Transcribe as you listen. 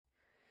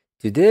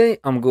Today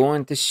I'm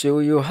going to show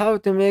you how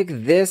to make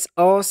this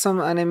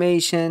awesome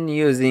animation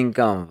using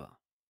Canva.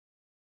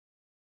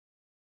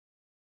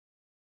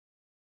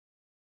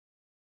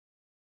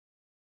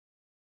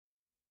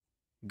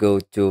 Go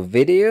to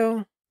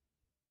video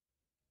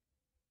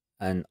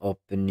and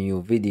open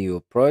new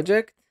video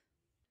project.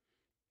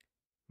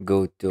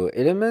 Go to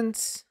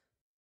elements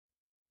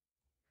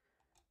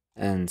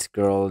and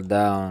scroll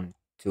down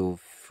to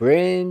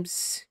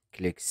frames.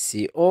 Click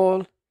see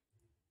all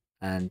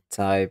and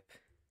type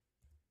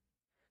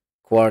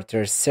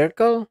quarter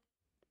circle,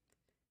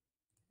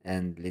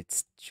 and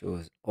let's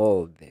choose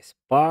all these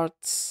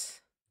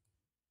parts.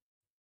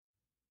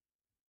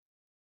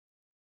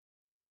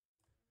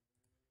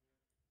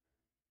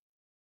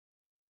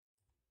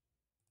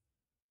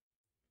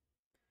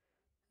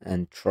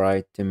 And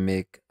try to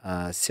make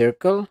a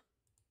circle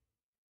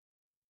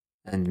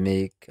and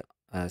make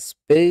a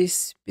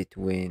space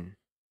between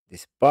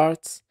these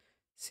parts.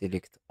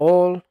 Select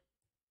all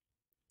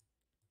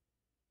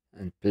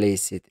and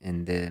place it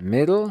in the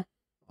middle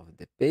of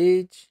the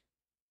page.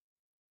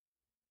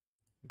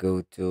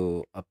 Go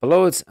to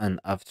uploads, and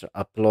after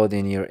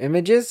uploading your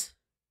images,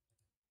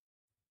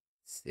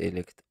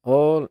 select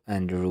all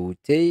and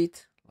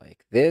rotate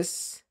like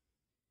this.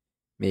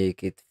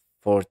 Make it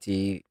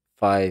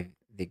 45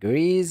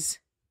 degrees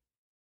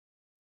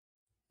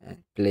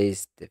and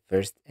place the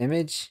first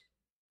image.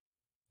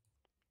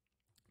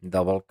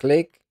 Double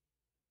click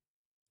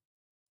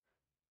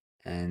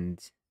and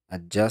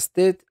adjust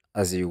it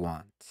as you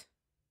want.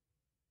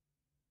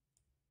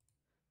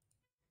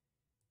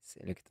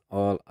 Select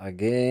all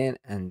again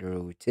and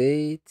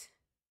rotate.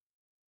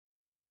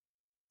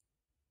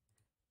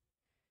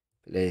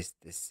 Place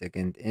the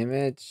second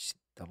image,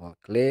 double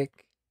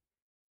click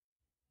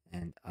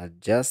and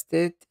adjust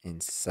it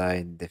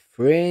inside the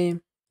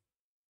frame.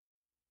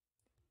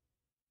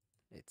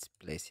 Let's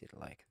place it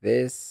like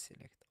this.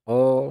 Select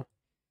all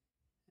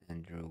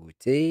and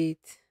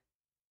rotate.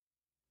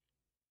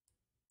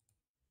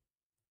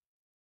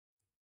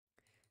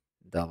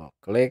 Double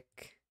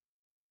click.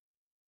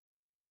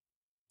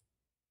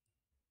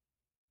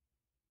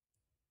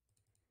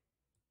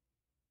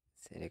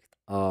 Select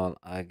all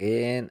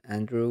again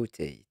and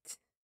rotate.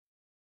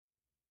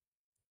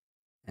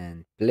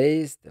 And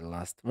place the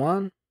last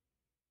one.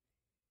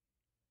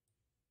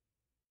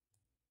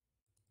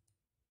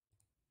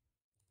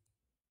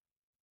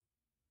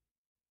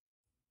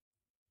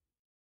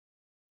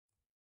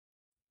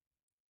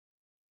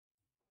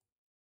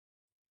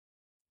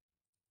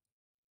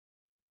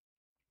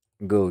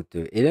 Go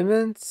to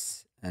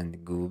elements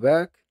and go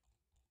back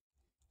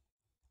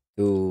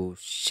to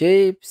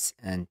shapes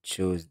and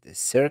choose the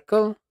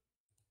circle.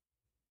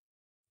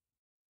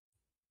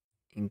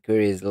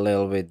 Increase a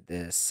little bit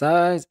the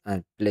size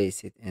and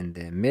place it in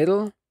the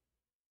middle.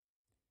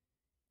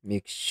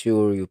 Make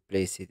sure you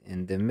place it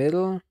in the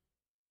middle.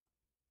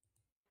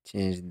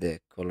 Change the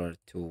color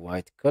to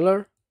white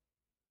color.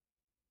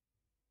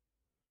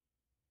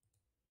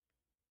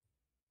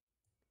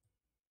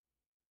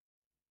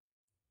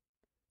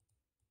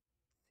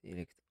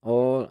 Select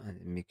all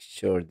and make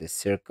sure the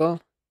circle,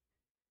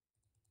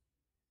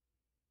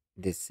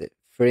 this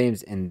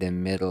frames in the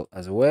middle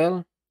as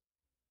well.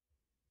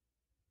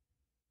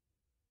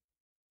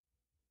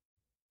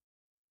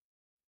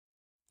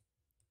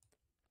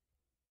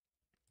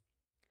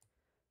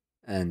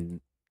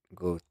 And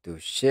go to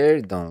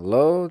share,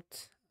 download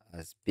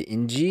as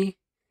PNG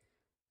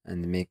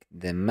and make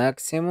the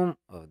maximum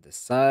of the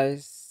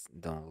size.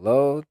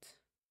 Download.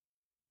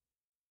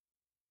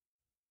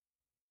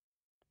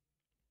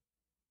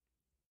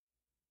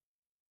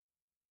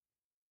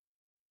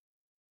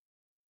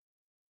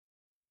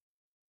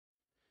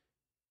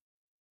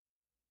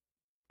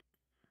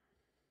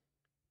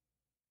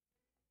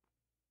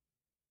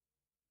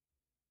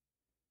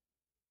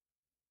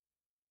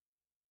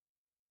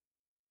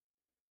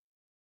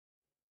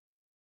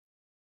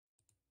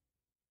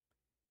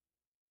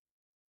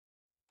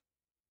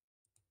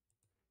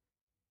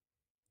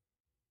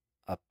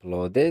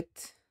 Upload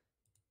it.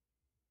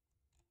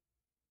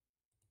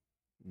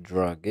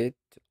 Drag it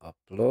to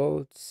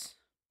uploads.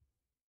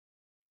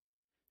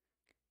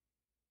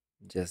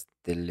 Just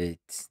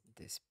delete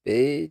this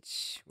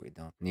page, we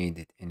don't need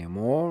it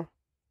anymore.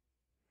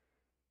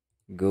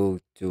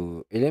 Go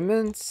to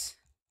elements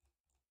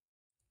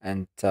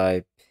and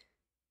type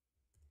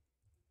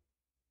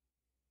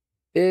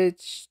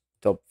page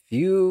top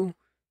view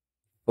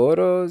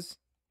photos.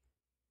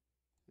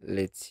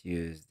 Let's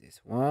use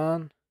this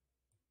one.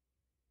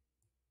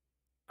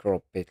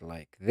 Crop it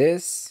like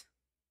this.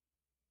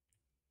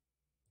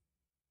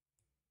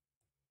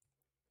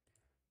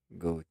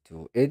 Go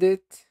to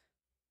edit,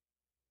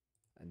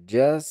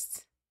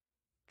 adjust,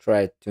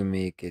 try to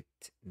make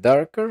it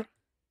darker,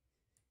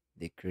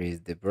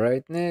 decrease the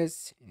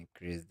brightness,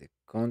 increase the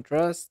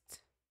contrast.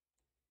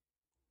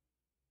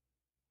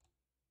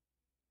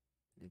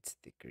 Let's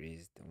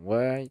decrease the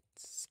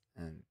whites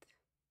and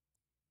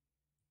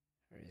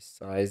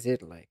resize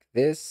it like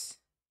this.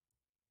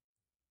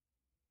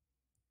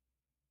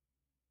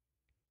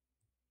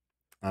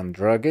 and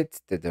drag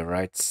it to the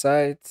right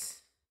side.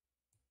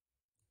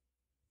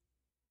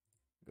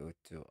 Go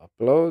to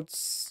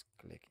uploads,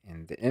 click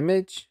in the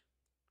image,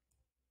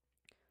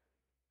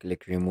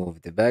 click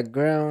remove the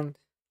background,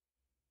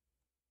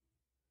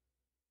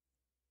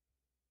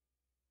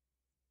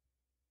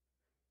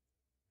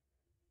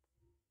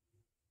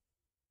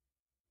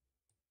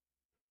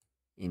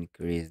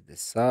 increase the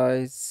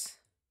size.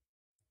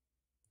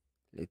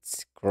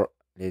 Let's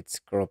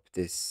crop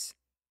this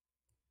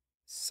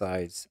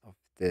size of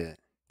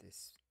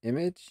this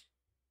image.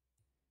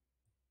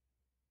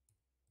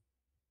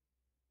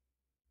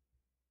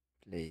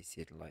 Place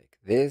it like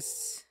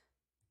this.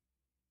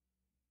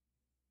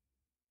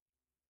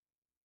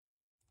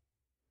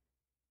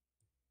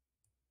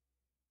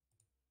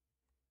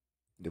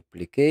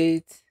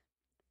 Duplicate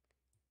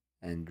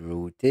and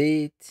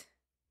rotate,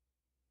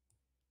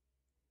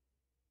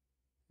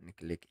 and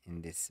click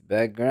in this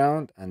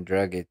background and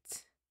drag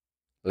it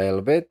a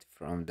little bit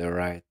from the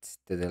right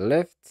to the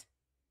left,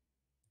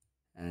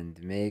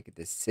 and make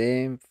the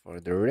same for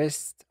the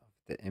rest of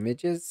the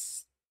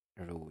images.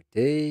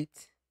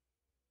 Rotate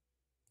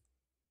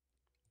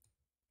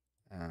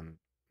and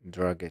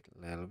drag it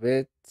a little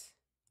bit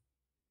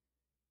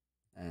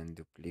and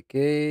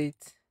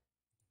duplicate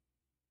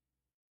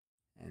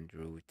and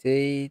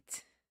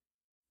rotate.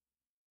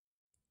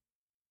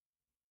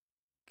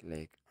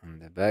 Click on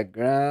the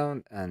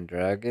background and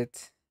drag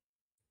it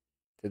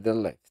to the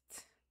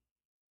left.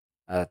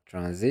 Add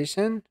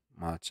transition,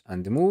 match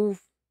and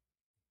move,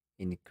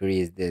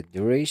 increase the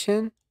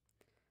duration,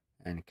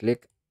 and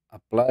click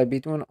apply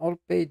between all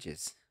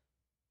pages.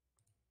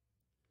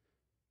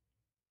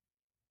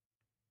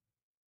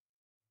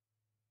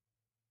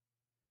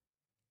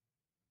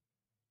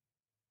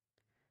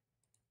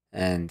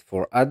 And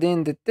for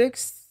adding the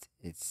text,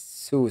 it's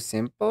so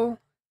simple.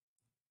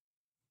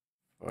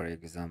 For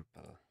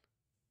example,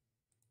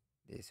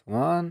 this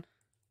one.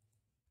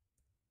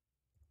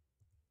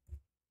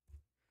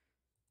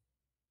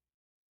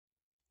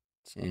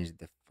 Change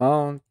the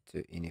font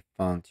to any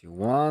font you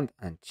want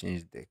and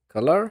change the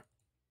color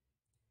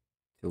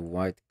to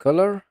white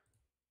color.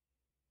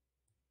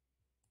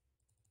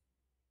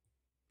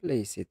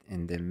 Place it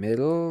in the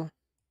middle.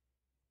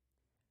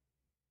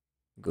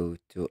 Go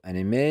to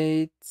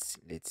animate.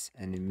 Let's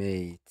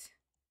animate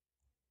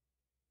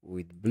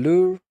with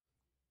blur.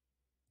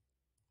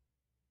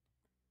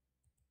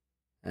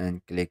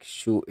 And click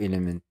show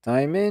element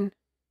timing.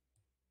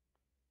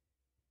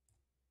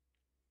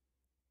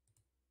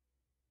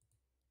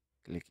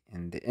 Click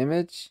in the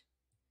image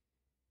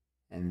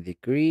and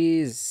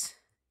decrease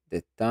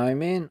the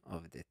timing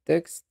of the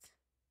text.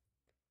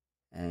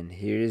 And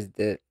here is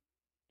the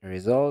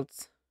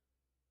results.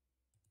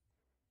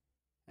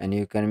 And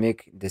you can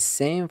make the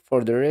same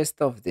for the rest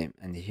of them.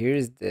 And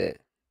here's the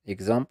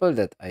example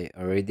that I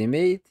already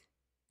made.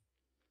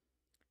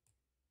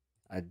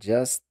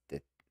 Adjust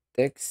the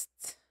text,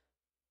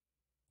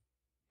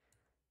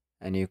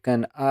 and you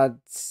can add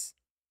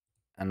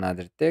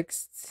another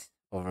text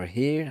over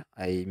here.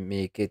 I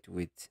make it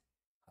with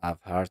have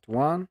heart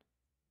one,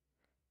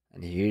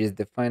 and here is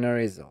the final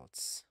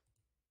results.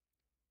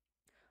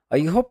 I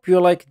hope you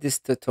like this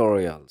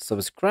tutorial.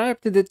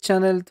 Subscribe to the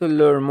channel to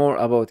learn more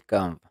about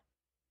Canva.